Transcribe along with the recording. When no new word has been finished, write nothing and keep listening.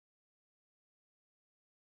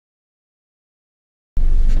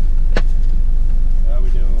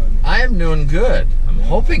doing good. I'm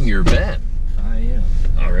hoping you're Ben. I am.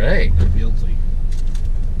 All right. I'm guilty.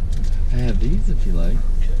 I have these if you like.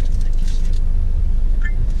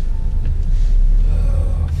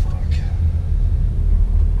 Oh, fuck.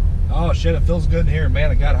 Oh, shit, it feels good in here.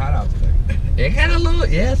 Man, it got hot out today. It got a little,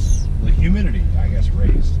 yes. The humidity, I guess,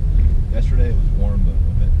 raised. Yesterday it was warm, but a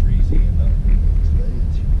bit breezy, and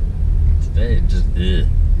Today it just, yep.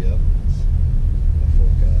 It's a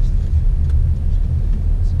forecast.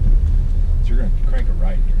 So you're going to crank a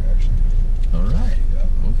right here, actually. All right.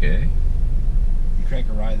 Yeah. Okay. You crank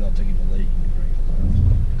a right, they'll take you to the lake, and you crank a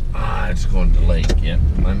left. Ah, it's going to lake. Yep,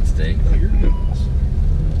 my mistake. No, you're good.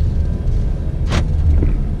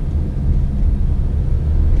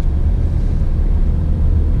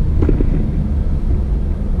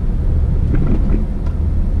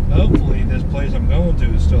 Hopefully this place I'm going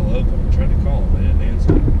to is still open. I tried to call them, they didn't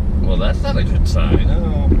answer. Well, that's not a good sign.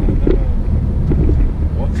 No.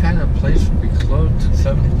 What kind of place would be closed at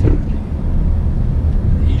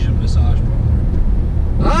 7:30? Asian massage parlor.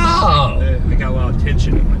 Oh! I got a lot of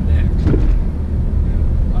tension in my neck.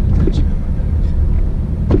 Yeah, a lot of tension in my neck.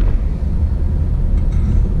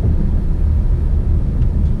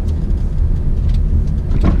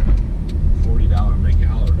 $40 make you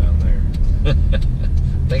holler down there. I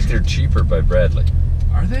think they're cheaper by Bradley.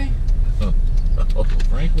 Are they? Oh.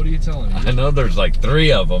 Frank, what are you telling me? I know there's like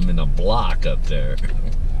 3 of them in a block up there.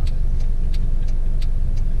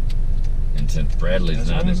 And since Bradley's As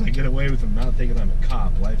not long as in... I get away with them not thinking I'm a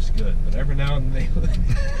cop, life's good. But every now and then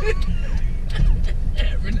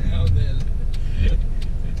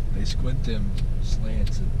they squint them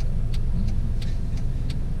slants at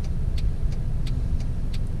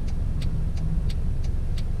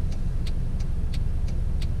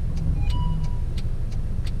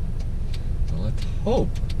Well, let's hope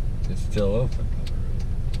it's still open.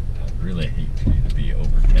 I'd really hate for you to be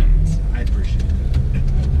over tense. I appreciate that.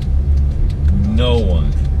 No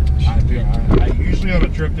one. I usually on a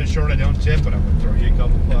trip this short I don't tip, but I'm gonna throw you a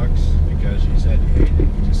couple bucks because you said you hated it.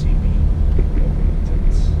 You just see me over the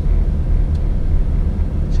tips.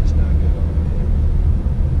 It's just not good on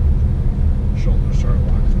me. Shoulders start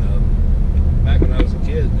locking up. Back when I was a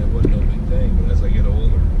kid, that wasn't no big thing, but as I get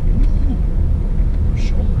older, my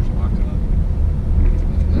shoulders lock up. I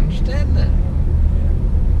can understand that.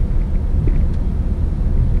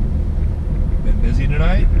 Been busy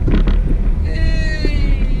tonight?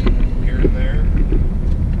 Here and there?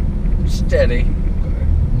 Steady. Okay.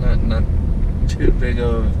 Not too big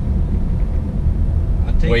of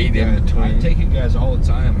weight in between. I take you guys all the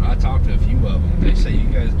time, and I talk to a few of them. They say you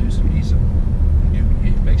guys do some decent. You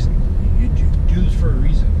do this for a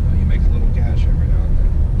reason. You make a little cash every now and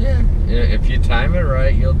then. Yeah. If you time it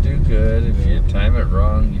right, you'll do good. If you time it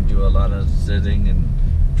wrong, you do a lot of sitting and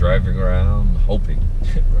driving around, hoping.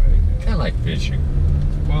 Right. Kind of like fishing.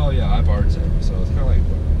 Well, yeah, I bartend, so it's kind of like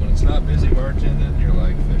when it's not busy bartending, you're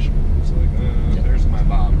like fishing. It's like, there's my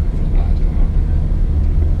bobber for the last one.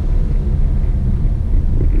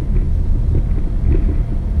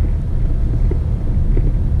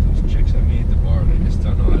 Those chicks I meet at the bar, they just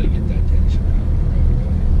don't know how to get that tension out.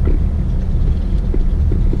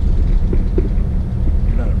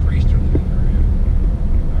 You're not a priest or anything, are you?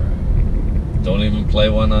 All right. Don't even play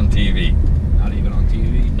one on TV. Not even on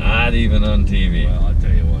TV? Not even on TV. Well, I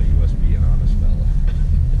tell you what, you must be an honest fella.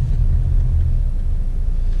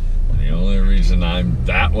 The only reason I'm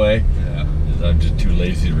that way Yeah. is I'm just too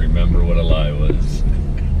lazy to remember what a lie was.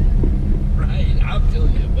 Right, I feel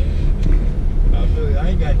you, man. I feel you. I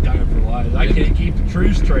ain't got time for lies. I can't keep the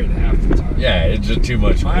truth straight half the time. Yeah, it's just too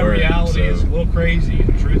much My work. reality is a little crazy.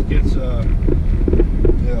 The truth gets, yeah, I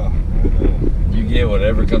know. You get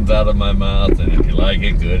whatever comes out of my mouth, and if you like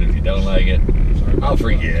it, good. If you don't like it, Sorry about I'll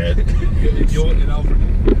forget. If you want it, I'll forget.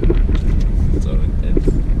 So it's...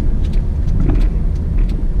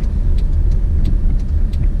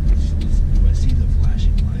 Do I see the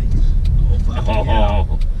flashing lights? Oh, fuck yeah.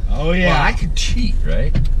 Oh, yeah. Well, I could cheat,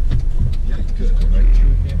 right? Yeah, you could. Right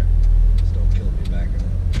through here. Just don't kill me backing up.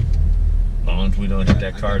 As long as we don't hit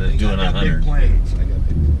that car that's doing I got 100. big planes. I got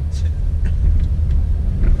big planes.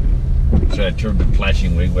 Should I turn the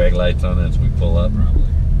flashing wig-wag lights on as we pull up? Probably.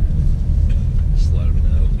 Just let them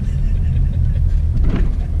know.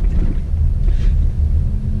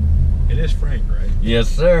 It is Frank, right? Yes,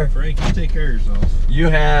 sir. Frank, you take care of yourself. You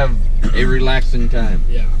have a relaxing time.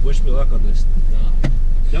 Yeah. Wish me luck on this. No.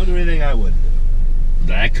 Don't do anything I wouldn't do.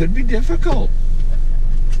 That could be difficult.